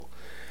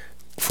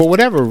for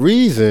whatever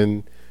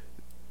reason,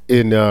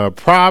 in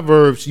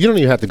Proverbs, you don't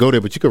even have to go there,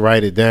 but you can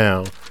write it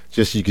down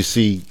just so you can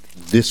see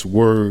this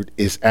word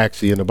is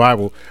actually in the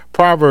Bible.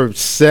 Proverbs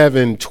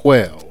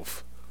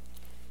 7:12.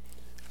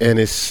 And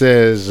it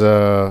says,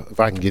 if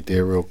I can get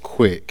there real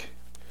quick.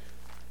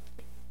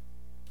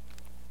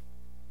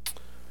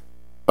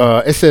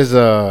 It says,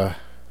 where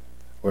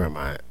am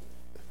I at?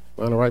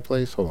 Am I in the right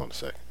place? Hold on a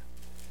second.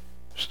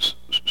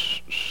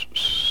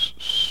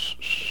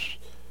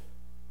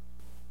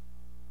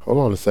 Hold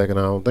on a second.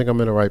 I don't think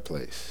I'm in the right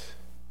place.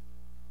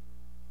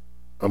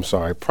 I'm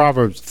sorry.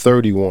 Proverbs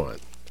 31.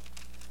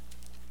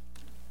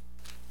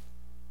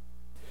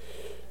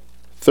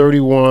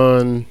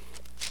 31.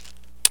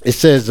 It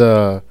says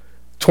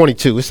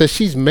 22. It says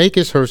she's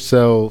maketh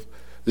herself.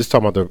 This is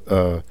talking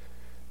about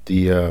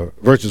the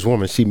virtuous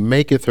woman. She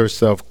maketh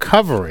herself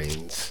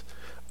coverings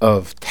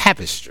of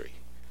tapestry.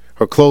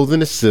 Her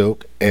clothing is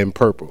silk and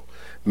purple.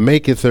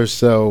 Maketh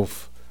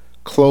herself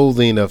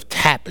clothing of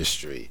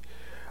tapestry.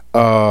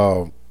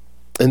 And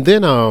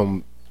then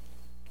I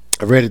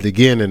read it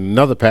again in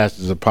another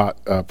passage of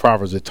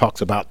Proverbs. It talks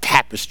about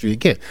tapestry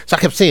again. So I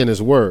kept seeing this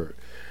word.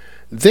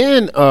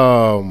 Then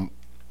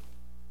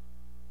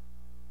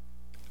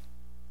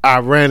I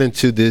ran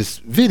into this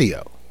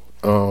video.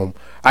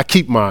 I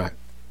keep my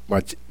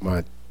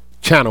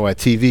channel at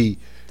TV.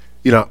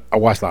 You know, I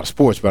watch a lot of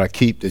sports, but I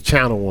keep the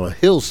channel on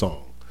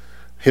Hillsong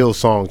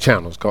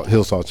channel. It's called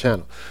Hillsong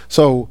channel.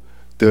 So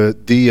the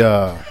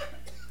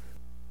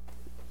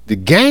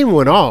game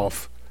went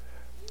off,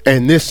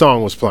 and this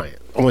song was playing.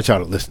 I want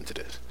y'all to listen to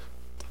this.